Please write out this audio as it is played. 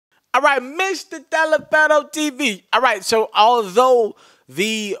All right, Mr. TALIAFERRO'S TV. All right, so although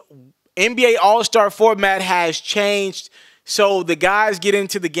the NBA All-Star format has changed, so the guys get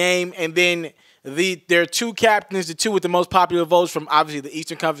into the game, and then there are two captains, the two with the most popular votes from obviously the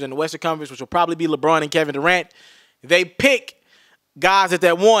Eastern Conference and the Western Conference, which will probably be LeBron and Kevin Durant. They pick guys that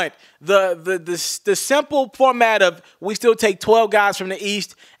they want. The simple format of we still take 12 guys from the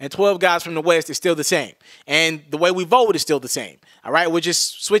East and 12 guys from the West is still the same. And the way we vote is still the same. All right, we're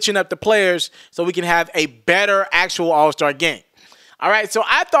just switching up the players so we can have a better actual All-Star game. All right, so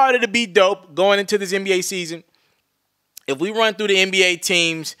I thought it'd be dope going into this NBA season if we run through the NBA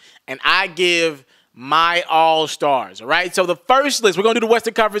teams and I give my All-Stars. All right, so the first list, we're going to do the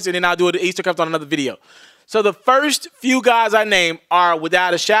Western Conference and then I'll do the Eastern Conference on another video. So the first few guys I name are,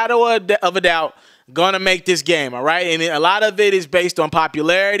 without a shadow of a doubt, going to make this game, all right? And a lot of it is based on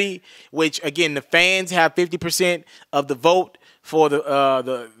popularity, which, again, the fans have 50% of the vote for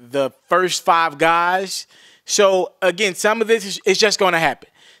the first five guys. So, again, some of this is just going to happen.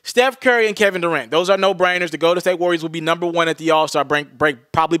 Steph Curry and Kevin Durant, those are no-brainers. The Golden State Warriors will be #1 at the All-Star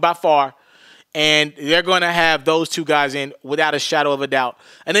break probably by far. And they're going to have those two guys in without a shadow of a doubt.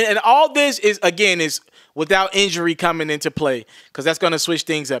 And all this is, again, is without injury coming into play, because that's going to switch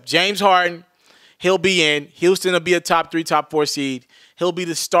things up. James Harden, he'll be in. Houston will be a top 3, top 4 seed. He'll be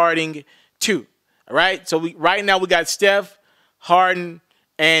the starting 2. All right? So right now we got Steph, Harden,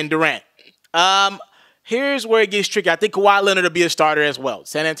 and Durant. Here's where it gets tricky. I think Kawhi Leonard will be a starter as well.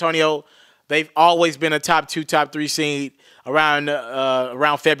 San Antonio, they've always been a top 2, top 3 seed around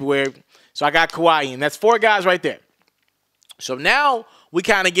February. So I got Kawhi in. That's 4 guys right there. So now we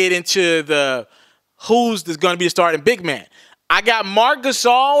kind of get into the who's going to be the starting big man. I got Marc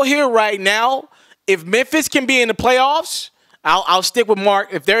Gasol here right now. If Memphis can be in the playoffs, I'll stick with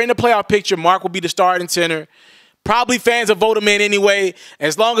Marc. If they're in the playoff picture, Marc will be the starting center. Probably fans will vote him in anyway.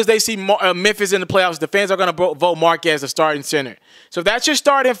 As long as they see Memphis in the playoffs, the fans are going to vote Marc as the starting center. So that's your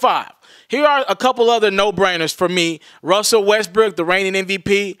starting 5. Here are a couple other no-brainers for me. Russell Westbrook, the reigning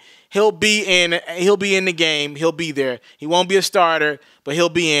MVP, he'll be in the game. He'll be there. He won't be a starter, but he'll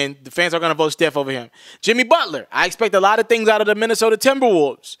be in. The fans are going to vote Steph over him. Jimmy Butler, I expect a lot of things out of the Minnesota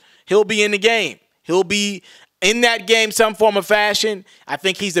Timberwolves. He'll be in the game. He'll be in that game some form of fashion. I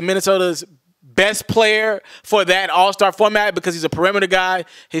think he's the Minnesota's best player for that All-Star format because he's a perimeter guy.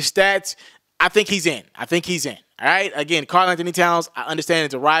 His stats, I think he's in. All right? Again, Karl-Anthony Towns, I understand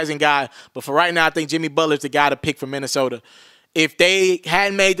it's a rising guy, but for right now, I think Jimmy Butler's the guy to pick for Minnesota. If they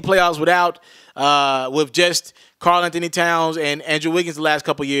hadn't made the playoffs with just Karl-Anthony Towns and Andrew Wiggins the last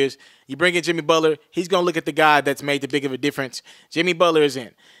couple years, you bring in Jimmy Butler, he's going to look at the guy that's made the big of a difference. Jimmy Butler is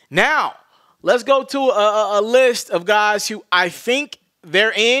in. Now, let's go to a list of guys who I think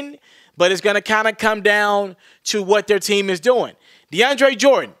they're in, but it's going to kind of come down to what their team is doing. DeAndre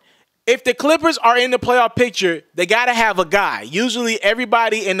Jordan. If the Clippers are in the playoff picture, they got to have a guy. Usually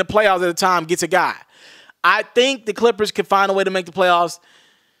everybody in the playoffs at the time gets a guy. I think the Clippers can find a way to make the playoffs.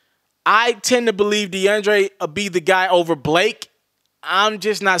 I tend to believe DeAndre will be the guy over Blake. I'm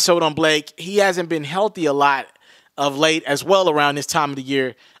just not sold on Blake. He hasn't been healthy a lot of late as well around this time of the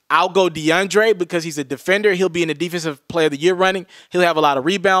year. I'll go DeAndre because he's a defender. He'll be in the Defensive Player of the Year running. He'll have a lot of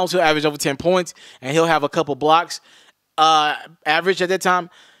rebounds. He'll average over 10 points, and he'll have a couple blocks average at that time.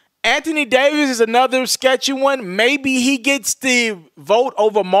 Anthony Davis is another sketchy one. Maybe he gets the vote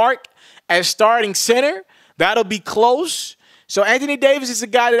over Marc as starting center. That'll be close. So Anthony Davis is a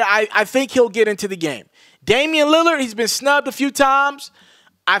guy that I think he'll get into the game. Damian Lillard, he's been snubbed a few times.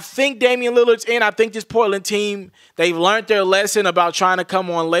 I think Damian Lillard's in. I think this Portland team, they've learned their lesson about trying to come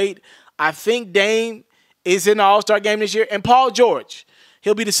on late. I think Dame is in the All-Star game this year. And Paul George,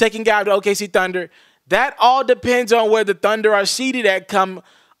 he'll be the second guy of the OKC Thunder. That all depends on where the Thunder are seeded at come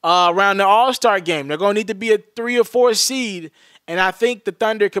around the All-Star game. They're going to need to be a 3 or 4 seed. And I think the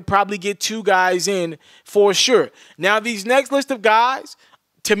Thunder could probably get 2 guys in for sure. Now, these next list of guys,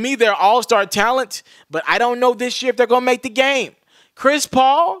 to me, they're all-star talent. But I don't know this year if they're going to make the game. Chris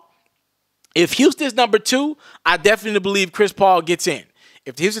Paul, if Houston's #2, I definitely believe Chris Paul gets in.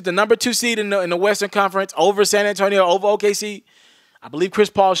 If Houston's the #2 seed in the Western Conference over San Antonio, over OKC, I believe Chris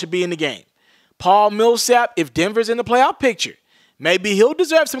Paul should be in the game. Paul Millsap, if Denver's in the playoff picture, maybe he'll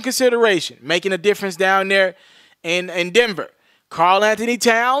deserve some consideration, making a difference down there in Denver. Karl-Anthony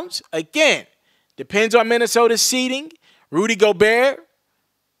Towns, again, depends on Minnesota's seeding. Rudy Gobert,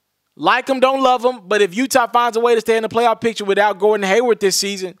 like him, don't love him, but if Utah finds a way to stay in the playoff picture without Gordon Hayward this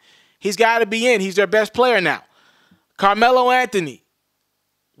season, he's got to be in. He's their best player now. Carmelo Anthony,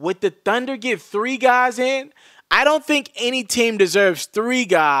 would the Thunder get 3 guys in? I don't think any team deserves 3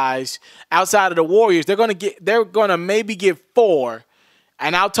 guys outside of the Warriors. They're gonna maybe get 4.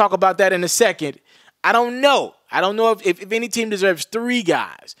 and I'll talk about that in a second. I don't know. I don't know if any team deserves 3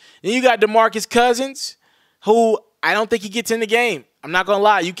 guys. Then you got DeMarcus Cousins, who I don't think he gets in the game. I'm not going to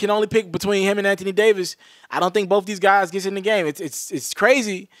lie. You can only pick between him and Anthony Davis. I don't think both these guys gets in the game. It's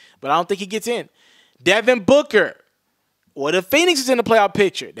crazy, but I don't think he gets in. Devin Booker. What if Phoenix is in the playoff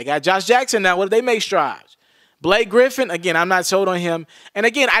picture? They got Josh Jackson now. What if they make strides? Blake Griffin, again, I'm not sold on him. And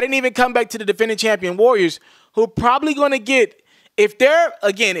again, I didn't even come back to the defending champion Warriors, who are probably going to get, if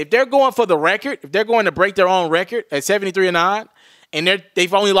they're going for the record, if they're going to break their own record at 73-9, and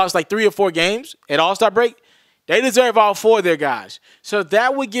they've only lost like 3 or 4 games at All-Star break, they deserve all 4 of their guys. So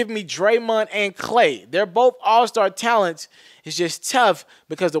that would give me Draymond and Klay. They're both All-Star talents. It's just tough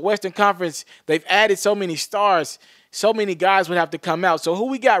because the Western Conference, they've added so many stars. So many guys would have to come out. So who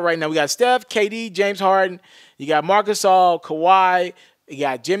we got right now? We got Steph, KD, James Harden. You got Marcus Gasol, Kawhi. You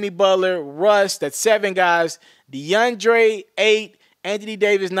got Jimmy Butler, Russ. That's 7 guys. DeAndre, 8. Anthony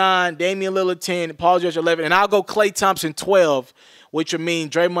Davis, 9. Damian Lillard, 10. Paul George, 11. And I'll go Klay Thompson, 12, which would mean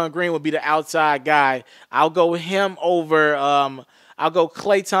Draymond Green would be the outside guy. I'll go him over I'll go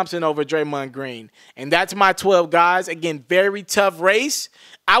Klay Thompson over Draymond Green. And that's my 12 guys. Again, very tough race.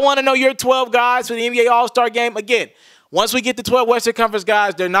 I want to know your 12 guys for the NBA All-Star Game. Again, once we get the 12 Western Conference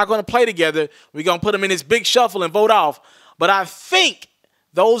guys, they're not going to play together. We're going to put them in this big shuffle and vote off. But I think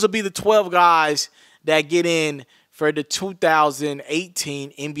those will be the 12 guys that get in for the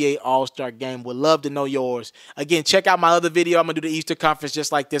 2018 NBA All-Star Game. Would love to know yours. Again, check out my other video. I'm going to do the Eastern Conference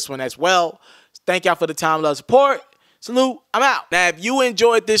just like this one as well. Thank y'all for the time, love, support. Salute, I'm out. Now, if you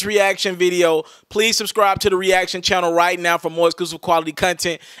enjoyed this reaction video, please subscribe to the reaction channel right now for more exclusive quality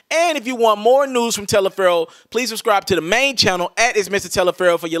content. And if you want more news from Taliaferro, please subscribe to the main channel at It's Mr.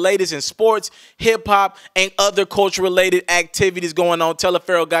 Taliaferro for your latest in sports, hip-hop, and other culture-related activities going on.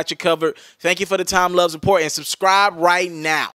 Taliaferro got you covered. Thank you for the time, love, support, and subscribe right now.